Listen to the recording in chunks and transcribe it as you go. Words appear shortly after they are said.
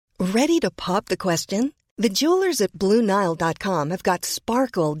Ready to pop the question? The jewelers at BlueNile.com have got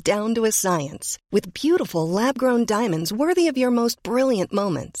sparkle down to a science with beautiful lab-grown diamonds worthy of your most brilliant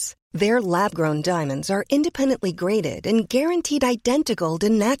moments. Their lab-grown diamonds are independently graded and guaranteed identical to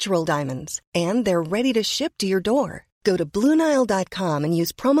natural diamonds, and they're ready to ship to your door. Go to BlueNile.com and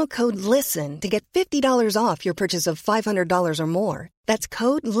use promo code LISTEN to get $50 off your purchase of $500 or more. That's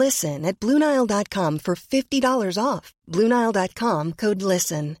code LISTEN at BlueNile.com for $50 off. BlueNile.com, code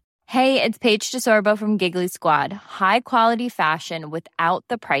LISTEN. Hey, it's Paige DeSorbo from Giggly Squad. High quality fashion without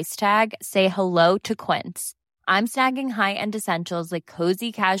the price tag. Say hello to Quince. I'm snagging high-end essentials like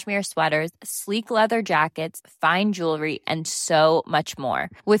cozy cashmere sweaters, sleek leather jackets, fine jewelry, and so much more.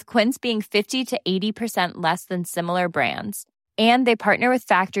 With Quince being 50 to 80% less than similar brands. And they partner with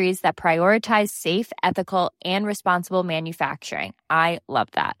factories that prioritize safe, ethical, and responsible manufacturing. I love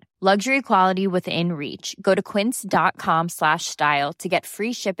that. Luxury quality within reach. Go to quince.com/style to get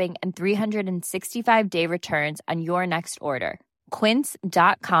free shipping and 365-day returns on your next order.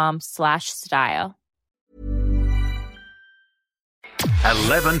 Quince.com/style.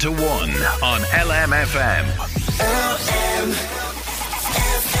 11 to 1 on LMFM.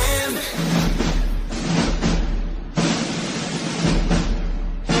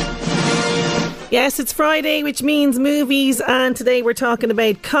 Yes, it's Friday, which means movies, and today we're talking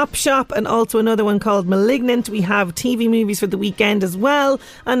about Cop Shop and also another one called Malignant. We have TV movies for the weekend as well,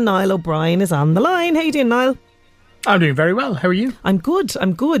 and Niall O'Brien is on the line. How you doing, Niall? I'm doing very well. How are you? I'm good.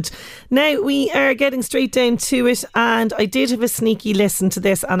 Now, we are getting straight down to it, and I did have a sneaky listen to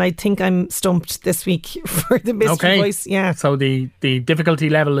this, and I think I'm stumped this week for the mystery voice. Yeah. So the difficulty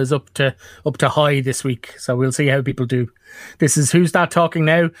level is up to high this week. So we'll see how people do. This is Who's That Talking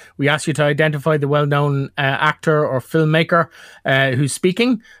Now. We ask you to identify the well-known actor or filmmaker who's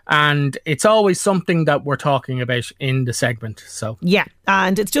speaking, and it's always something that we're talking about in the segment. So yeah,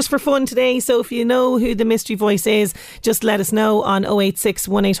 and it's just for fun today. So if you know who the mystery voice is, just let us know on 086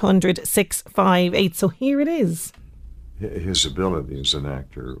 1800 658. So here it is. His ability as an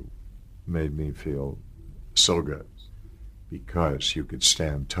actor made me feel so good because you could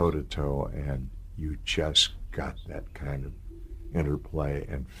stand toe-to-toe and you just got that kind of interplay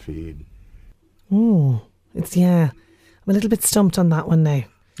and feed. Oh, I'm a little bit stumped on that one now.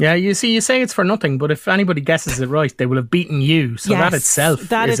 Yeah, you see, you say it's for nothing, but if anybody guesses it right, they will have beaten you. So that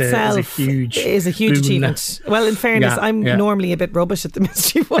itself is a huge achievement. Well, in fairness, I'm normally a bit rubbish at the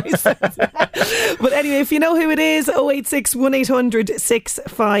mystery voice. But anyway, if you know who it is, 086 1800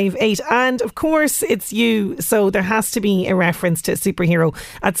 658. And of course, it's you. So there has to be a reference to a superhero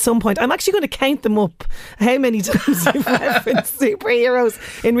at some point. I'm actually going to count them up, how many times you've referenced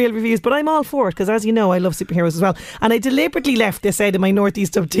superheroes in real reviews. But I'm all for it, because as you know, I love superheroes as well. And I deliberately left this out of my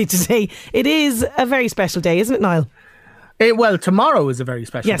Northeast update today. It is a very special day, isn't it, Niall? Well, tomorrow is a very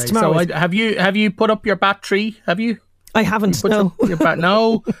special day. Tomorrow. So have you put up your bat tree? Have you? I haven't. No. Your bat?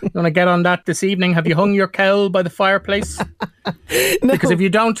 No. You want to get on that this evening? Have you hung your cowl by the fireplace? No. Because if you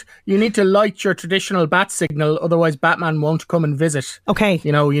don't, you need to light your traditional bat signal. Otherwise, Batman won't come and visit. Okay.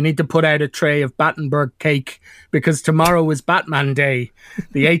 You know, you need to put out a tray of Battenberg cake because tomorrow is Batman Day,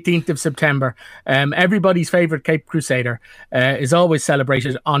 the 18th of September. Everybody's favourite Cape Crusader is always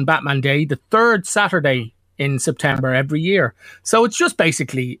celebrated on Batman Day, the third Saturday in September every year. So it's just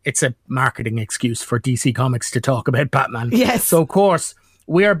basically, it's a marketing excuse for DC Comics to talk about Batman. Yes. So of course,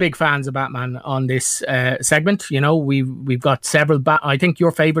 we are big fans of Batman on this segment. You know, we've got several. I think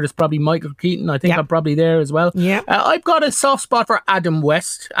your favourite is probably Michael Keaton. I think I'm probably there as well. Yeah. I've got a soft spot for Adam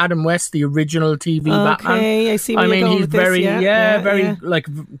West. Adam West, the original TV Batman. Okay, I see where you're going he's with very, this. very like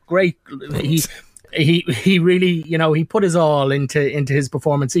great. He really, you know, he put his all into his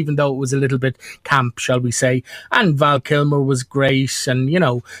performance, even though it was a little bit camp, shall we say. And Val Kilmer was great, and you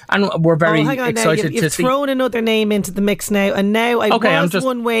know, and we're very excited you've thrown another name into the mix now, and now was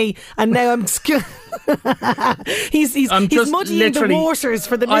one way, and now I'm he's muddying the waters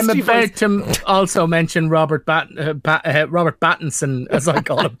for the mystery voice. I'm about to also mention Robert Pattinson, as I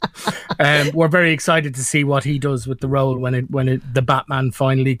call him. We're very excited to see what he does with the role when the Batman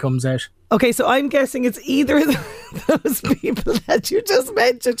finally comes out. Okay, so I'm guessing it's either of those people that you just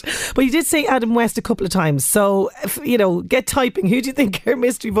mentioned. But you did say Adam West a couple of times. So, get typing. Who do you think our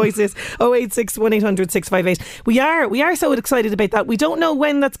mystery voice is? 086 1800 658. We are so excited about that. We don't know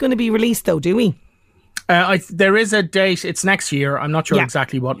when that's going to be released though, do we? There is a date. It's next year. I'm not sure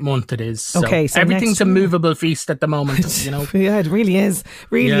exactly what month it is. So okay, so everything's a movable feast at the moment. You know, yeah, it really is.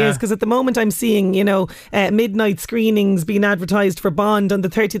 Is because at the moment I'm seeing midnight screenings being advertised for Bond on the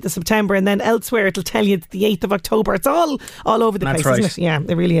 30th of September, and then elsewhere it'll tell you it's the 8th of October. It's all over the place, isn't it? Yeah,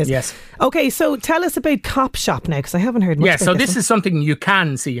 it really is. Yes. Okay, so tell us about Cop Shop now, because I haven't heard much about so this is something you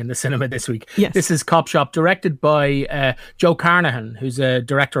can see in the cinema this week. Yes. This is Cop Shop, directed by Joe Carnahan, who's a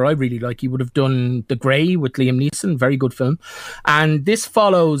director I really like. He would have done The Grey with Liam Neeson, very good film. And this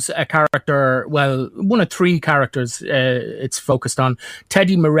follows a character, well, one of three characters it's focused on.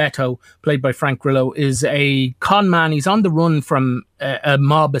 Teddy Moretto, played by Frank Grillo, is a con man. He's on the run from a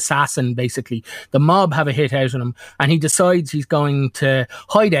mob assassin, basically. The mob have a hit out on him, and he decides he's going to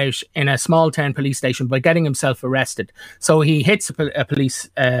hide out in a small town police station by getting himself arrested. So he hits a police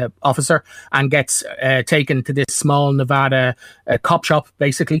officer and gets taken to this small Nevada cop shop,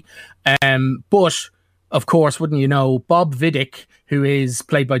 basically. But, of course, wouldn't you know, Bob Vidic, who is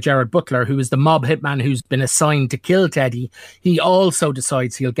played by Gerard Butler, who is the mob hitman who's been assigned to kill Teddy, he also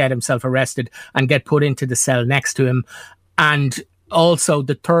decides he'll get himself arrested and get put into the cell next to him. And also,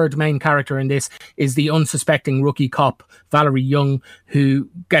 the third main character in this is the unsuspecting rookie cop, Valerie Young, who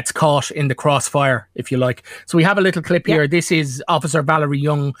gets caught in the crossfire, if you like. So we have a little clip here. This is Officer Valerie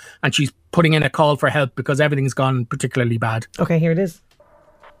Young, and she's putting in a call for help because everything's gone particularly bad. Okay, here it is.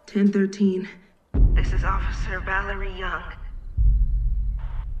 1013. This is Officer Valerie Young.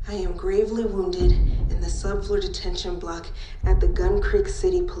 I am gravely wounded in the subfloor detention block at the Gun Creek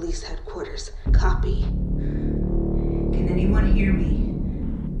City Police Headquarters. Copy. Can anyone hear me?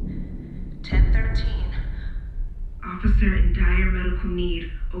 1013. Officer in dire medical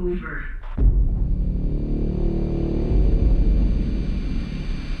need. Over.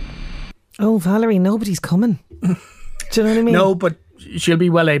 Oh, Valerie, nobody's coming. Do you know what I mean? No, but she'll be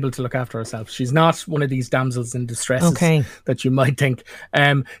well able to look after herself. She's not one of these damsels in distress that you might think.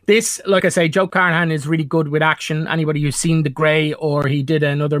 This, like I say, Joe Carnahan is really good with action. Anybody who's seen The Grey, or he did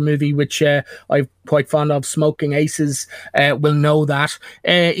another movie which I'm quite fond of, Smoking Aces, will know that.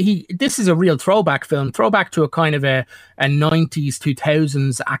 This is a real throwback film, throwback to a kind of a 90s,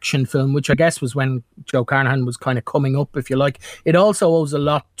 2000s action film, which I guess was when Joe Carnahan was kind of coming up, if you like. It also owes a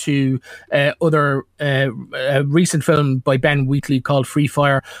lot to a recent film by Ben Wheatley called Free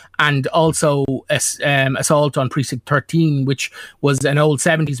Fire, and also Assault on Precinct 13, which was an old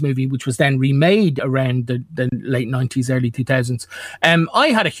 70s movie which was then remade around the late 90s, early 2000s. I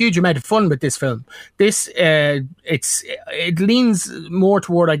had a huge amount of fun with this film. This it leans more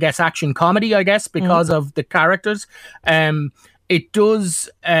toward, I guess, action comedy, I guess, because of the characters. It does,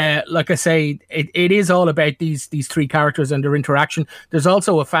 like I say, it is all about these three characters and their interaction. There's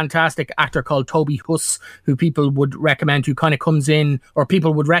also a fantastic actor called Toby Huss, who people would recommend, who kind of comes in, or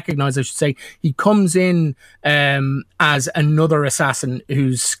people would recognize, I should say. He comes in as another assassin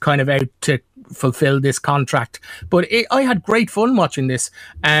who's kind of out to fulfill this contract. But I had great fun watching this,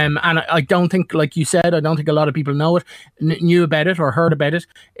 and I don't think, like you said, I don't think a lot of people knew about it or heard about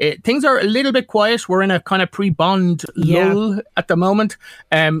it. Things are a little bit quiet. We're in a kind of pre-Bond lull at the moment,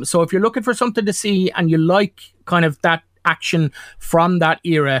 so if you're looking for something to see and you like kind of that action from that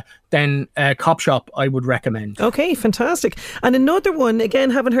era, then Cop Shop I would recommend. Okay, fantastic. And another one, again,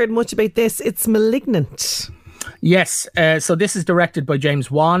 haven't heard much about this, it's Malignant. Yes, so this is directed by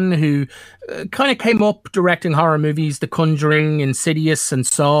James Wan, who kind of came up directing horror movies, The Conjuring, Insidious and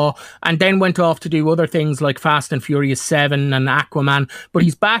Saw, and then went off to do other things like Fast and Furious 7 and Aquaman, but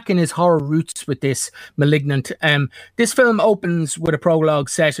he's back in his horror roots with this Malignant. This film opens with a prologue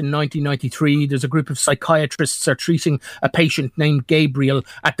set in 1993. There's a group of psychiatrists are treating a patient named Gabriel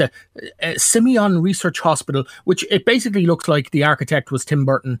at the Simeon Research Hospital, which it basically looks like the architect was Tim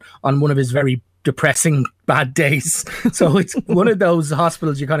Burton on one of his very depressing bad days. So it's one of those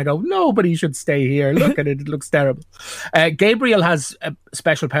hospitals you kind of go, nobody should stay here. Look at it, it looks terrible. Gabriel has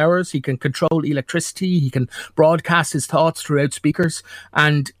special powers. He can control electricity, he can broadcast his thoughts throughout speakers,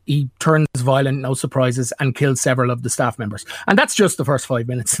 and he turns violent, no surprises, and kills several of the staff members. And that's just the first 5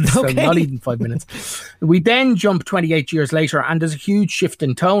 minutes of the film, not even 5 minutes. We then jump 28 years later, and there's a huge shift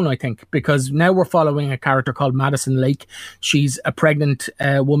in tone, I think, because now we're following a character called Madison Lake. She's a pregnant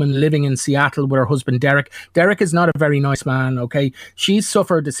woman living in Seattle with her husband Derek. Derek is not a very nice man, okay? She's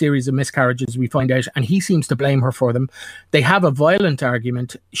suffered a series of miscarriages, we find out, and he seems to blame her for them. They have a violent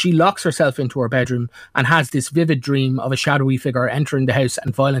argument. She locks herself into her bedroom and has this vivid dream of a shadowy figure entering the house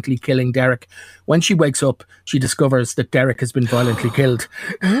and violently killing Derek. When she wakes up, she discovers that Derek has been violently killed.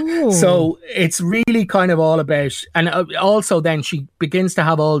 Oh. So it's really kind of all about, and also then she begins to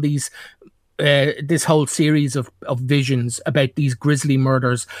have all these this whole series of visions about these grisly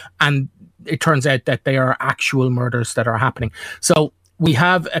murders, and it turns out that they are actual murders that are happening. So we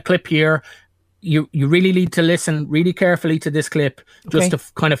have a clip here. You really need to listen really carefully to this clip just to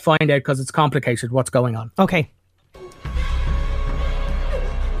kind of find out, because it's complicated, what's going on. Okay.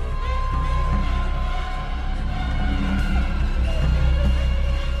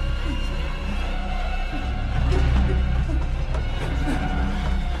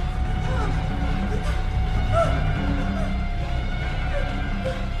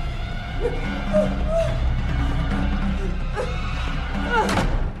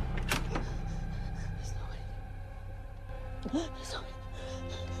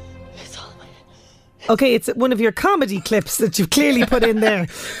 Okay, it's one of your comedy clips that you've clearly put in there.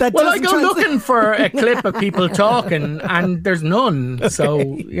 Well, I go looking for a clip of people talking, and there's none. So,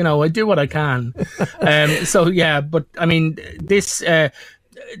 I do what I can. But I mean, this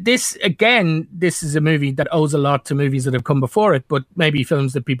is a movie that owes a lot to movies that have come before it, but maybe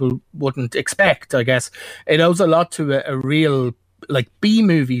films that people wouldn't expect, I guess. It owes a lot to a real B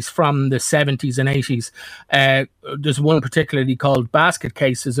movies from the 70s and 80s. There's one particularly called Basket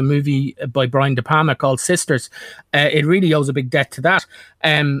Case. There's a movie by Brian De Palma called Sisters. It really owes a big debt to that.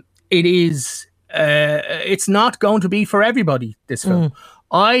 It's not going to be for everybody, this film.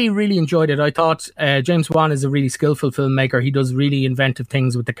 I really enjoyed it. I thought James Wan is a really skillful filmmaker. He does really inventive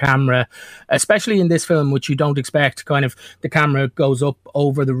things with the camera, especially in this film, which you don't expect. Kind of the camera goes up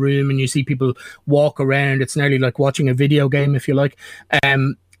over the room and you see people walk around. It's nearly like watching a video game, if you like.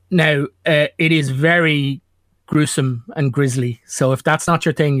 Now, it is very gruesome and grisly. So if that's not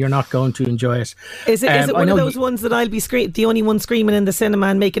your thing, you're not going to enjoy it. Is it one of those ones that I'll be the only one screaming in the cinema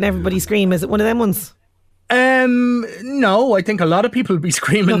and making everybody scream? Is it one of them ones? No, I think a lot of people will be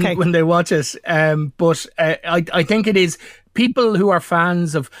screaming when they watch it. But I think it is people who are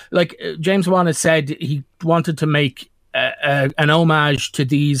fans of, James Wan has said he wanted to make an homage to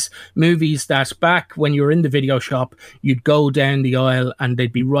these movies that back when you were in the video shop, you'd go down the aisle and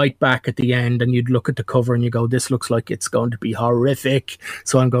they'd be right back at the end, and you'd look at the cover and you go, this looks like it's going to be horrific,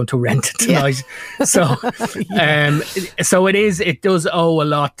 so I'm going to rent it tonight. So so it does owe a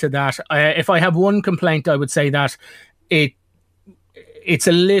lot to that. If I have one complaint, I would say that it's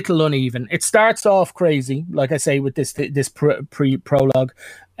a little uneven. It starts off crazy, like I say, with this prologue,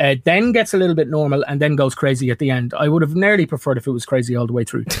 then gets a little bit normal, and then goes crazy at the end. I would have nearly preferred if it was crazy all the way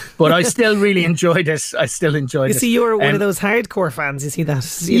through, but I still really enjoyed it. You see, you're one of those hardcore fans. You see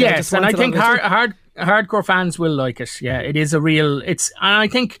that? Yes, and I think hardcore fans will like it. Yeah, it is and I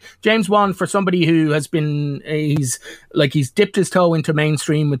think James Wan, for somebody who has been, he's dipped his toe into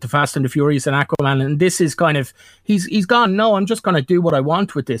mainstream with the Fast and the Furious and Aquaman, and this is kind of, he's gone, no, I'm just going to do what I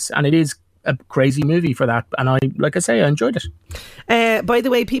want with this, and it is a crazy movie for that, and I enjoyed it. By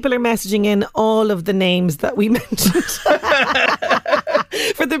the way, people are messaging in all of the names that we mentioned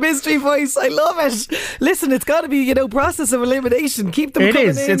for the mystery voice. I love it. Listen, it's got to be, process of elimination. Keep them coming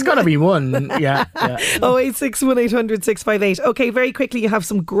in. It's got to be one. Yeah. 086 1800 658. Okay, very quickly, you have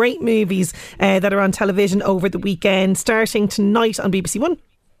some great movies that are on television over the weekend, starting tonight on BBC One.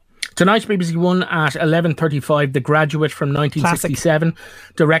 Tonight, BBC One at 11:35, The Graduate from 1967,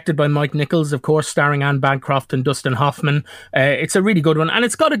 directed by Mike Nichols, of course, starring Anne Bancroft and Dustin Hoffman. It's a really good one, and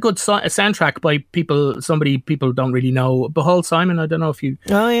it's got a good soundtrack by somebody people don't really know. Paul Simon, I don't know if you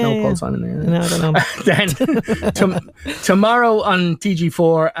know Paul Simon. Yeah. No, I don't know. Then tomorrow on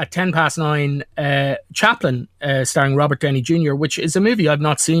TG4 at 9:10, Chaplin, starring Robert Downey Jr., which is a movie I've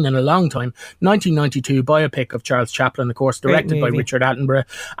not seen in a long time. 1992 biopic of Charles Chaplin, of course, directed by Richard Attenborough,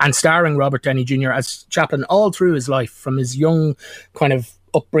 and starring Robert Downey Jr. as Chaplin all through his life, from his young kind of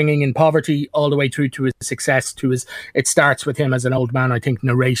upbringing in poverty all the way through to his success. It starts with him as an old man, I think,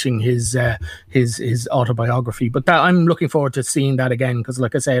 narrating his autobiography. But I'm looking forward to seeing that again, because,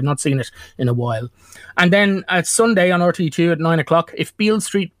 like I say, I've not seen it in a while. And then at Sunday on RTE2 at 9:00, If Beale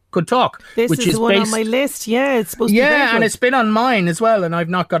Street Could Talk, which is one on my list. Yeah, it's supposed to be very good. And it's been on mine as well, and I've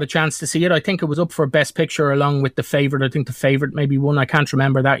not got a chance to see it. I think it was up for Best Picture along with The Favourite. I think The Favourite maybe won. I can't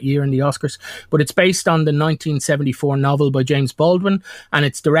remember that year in the Oscars, but it's based on the 1974 novel by James Baldwin, and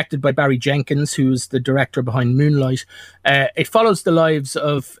it's directed by Barry Jenkins, who's the director behind Moonlight. It follows the lives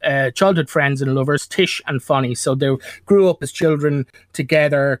of childhood friends and lovers, Tish and Fonny. So they grew up as children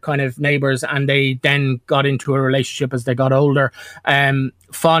together, kind of neighbours, and they then got into a relationship as they got older.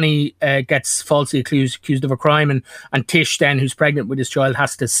 Fonny gets falsely accused of a crime, and Tish then, who's pregnant with his child,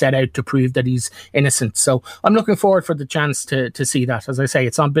 has to set out to prove that he's innocent. So I'm looking forward for the chance to see that. As I say,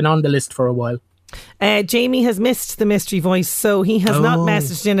 it's been on the list for a while. Jamie has missed the mystery voice, so he has not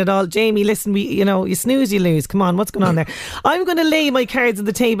messaged in at all. Jamie, listen, you snooze, you lose. Come on, what's going on there? I'm going to lay my cards on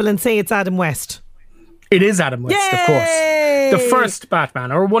the table and say it's Adam West. It is Adam West, Yay! Of course. The first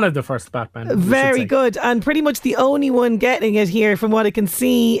Batman, or one of the first Batman. Very good. And pretty much the only one getting it here, from what I can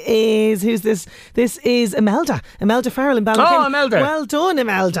see, is who's this? This is Imelda Farrell in Ballyclane. Oh, Imelda. Well done,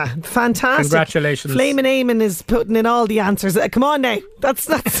 Imelda. Fantastic. Congratulations. Flaming Eamon is putting in all the answers. Come on now. That's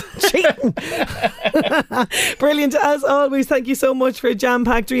cheating. Brilliant. As always, thank you so much for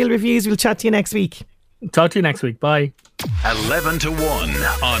jam-packed real reviews. We'll chat to you next week. Talk to you next week. Bye. 11 to 1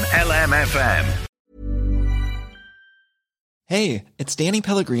 on LMFM. Hey, it's Danny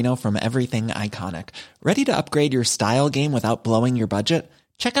Pellegrino from Everything Iconic. Ready to upgrade your style game without blowing your budget?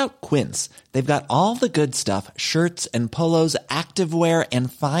 Check out Quince. They've got all the good stuff, shirts and polos, activewear,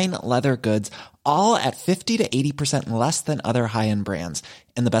 and fine leather goods, all at 50 to 80% less than other high-end brands.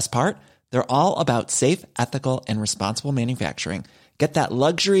 And the best part? They're all about safe, ethical, and responsible manufacturing. Get that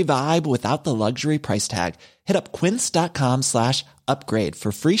luxury vibe without the luxury price tag. Hit up quince.com/upgrade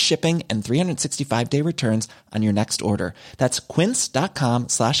for free shipping and 365-day returns on your next order. That's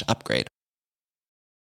quince.com/upgrade.